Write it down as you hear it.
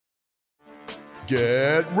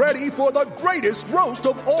Get ready for the greatest roast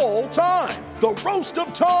of all time, the Roast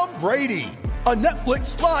of Tom Brady, a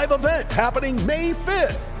Netflix live event happening May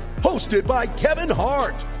 5th. Hosted by Kevin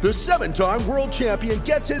Hart, the 7-time world champion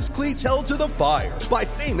gets his cleats held to the fire by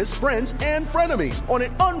famous friends and frenemies on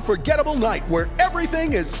an unforgettable night where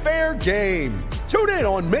everything is fair game. Tune in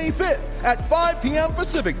on May 5th at 5 p.m.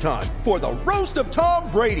 Pacific time for the Roast of Tom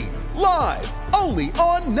Brady, live only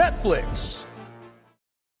on Netflix.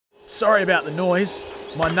 Sorry about the noise.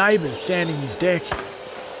 My neighbour's sanding his deck.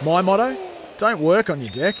 My motto? Don't work on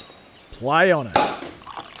your deck, play on it.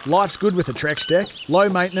 Life's good with a Trex deck. Low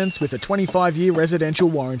maintenance with a 25-year residential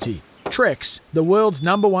warranty. Trex, the world's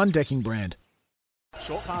 #1 decking brand.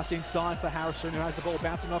 Short pass inside for Harrison, who has the ball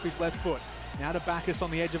bouncing off his left foot. Now to Bacchus on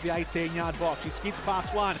the edge of the 18-yard box. He skids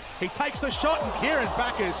past one. He takes the shot, and Kieran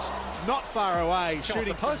Bacchus not far away,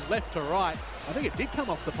 shooting post left to right. I think it did come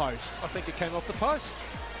off the post. I think it came off the post.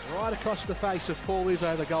 Right across the face of Paul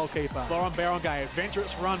Izzo, the goalkeeper. Lauren Barangay,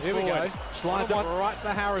 adventurous run Here forward. we go. Slides it right for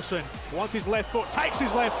Harrison. Wants his left foot, takes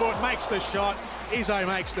his left foot, makes the shot. Izzo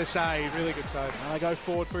makes the save. Really good save. Now they go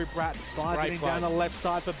forward through Bratton. Slides it in down the left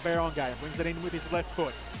side for Barangay. Brings it in with his left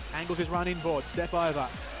foot. Angles his run inboard. Step over.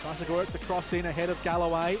 Tries to work the cross in ahead of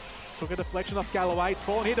Galloway. Took a deflection off Galloway. It's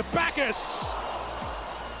fallen here to Bacchus,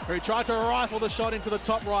 who tried to rifle the shot into the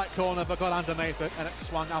top right corner but got underneath it, and it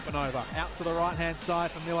swung up and over. Out to the right-hand side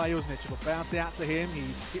for Mile Jusnic. It'll bounce out to him. He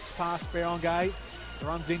skips past Barangay,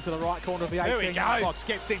 runs into the right corner of the 18-yard box,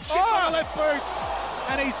 gets in, shit on the left boots,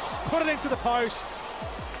 and he's put it into the post.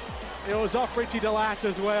 It was off Richie Delat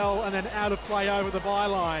as well, and then out of play over the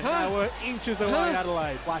byline. They were inches away,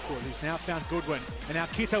 Adelaide. Blackwood, who's now found Goodwin, and now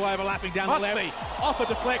Kitto overlapping down the left. Off a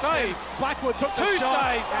deflection. Save. Blackwood took the shot,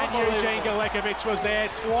 saves, and Eugene Galekovic was there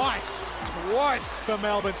twice for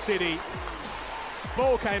Melbourne City.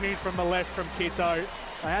 Ball came in from the left from Kitto.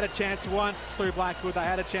 They had a chance once through Blackwood. They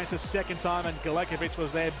had a chance a second time, and Galekovic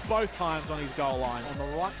was there both times on his goal line. On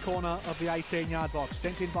the right corner of the 18-yard box,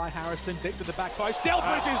 sent in by Harrison, deep to the back post.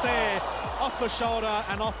 Delbridge is there, off the shoulder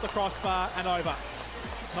and off the crossbar and over.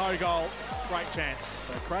 No goal, great chance.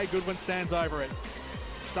 So Craig Goodwin stands over it.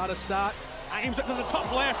 Start, aims it to the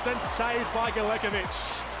top left and saved by Galekovic.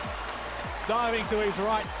 Diving to his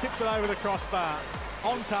right, tips it over the crossbar.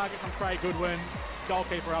 On target from Craig Goodwin.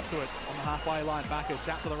 Goalkeeper up to it on the halfway line. Bacchus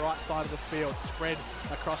out to the right side of the field, spread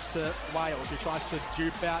across to Wales, who tries to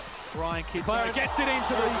dupe out Ryan Kitto. Gets it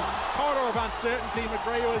into the corridor of uncertainty.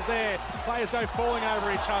 McGree was there. Players go falling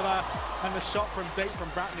over each other, and the shot from deep from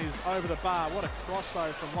Bratton is over the bar. What a cross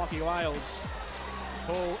though from Lockie Wales.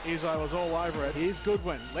 Paul Izzo was all over it. Here's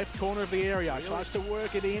Goodwin, left corner of the area, tries to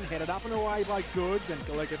work it in, headed up and away by Goods, and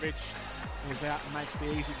Galekovic is out and makes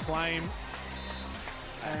the easy claim.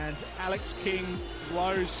 And Alex King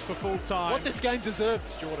blows for full time. What this game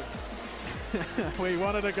deserves, Jordan. We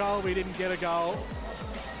wanted a goal, we didn't get a goal.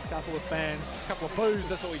 A couple of fans. A couple of boos,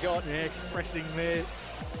 that's what we got. Yeah, expressing their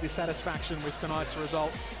dissatisfaction with tonight's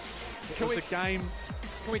results. It was a game.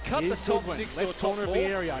 Can we cut the top Goodwin, 6 to a left top corner 4? of the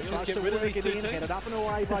area. Just get rid of these two teams. Headed up and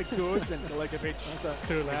away by Goods, and Galekovic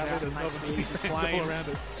too loud. There's nothing playing around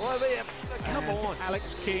us. Well, come on.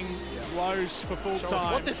 Alex King blows for full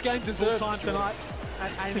time. What this game deserves. Full time tonight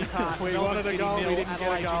at Amy Park. We wanted a goal, we didn't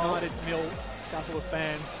get a goal. United nil. Couple of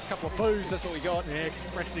fans. A couple of boos, that's what we got. Yeah,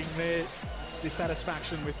 expressing their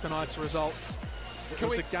dissatisfaction with tonight's results. It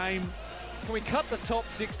was a game. Can we cut the top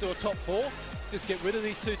 6 to a top 4? Just get rid of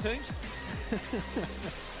these two teams?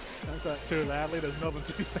 Don't say it too loudly, there's Melbourne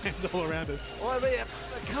City fans all around us. Well,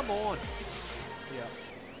 come on. Yeah.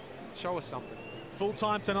 Show us something. Full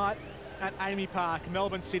time tonight at Amy Park.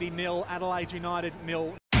 Melbourne City 0, Adelaide United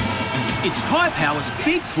 0. It's Tyre Power's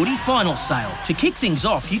Big Footy Final Sale. To kick things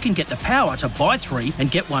off, you can get the power to buy 3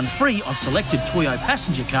 and get 1 free on selected Toyo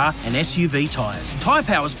passenger car and SUV tyres. Tyre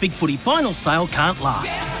Power's Big Footy Final Sale can't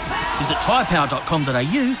last. Visit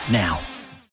tyrepower.com.au now.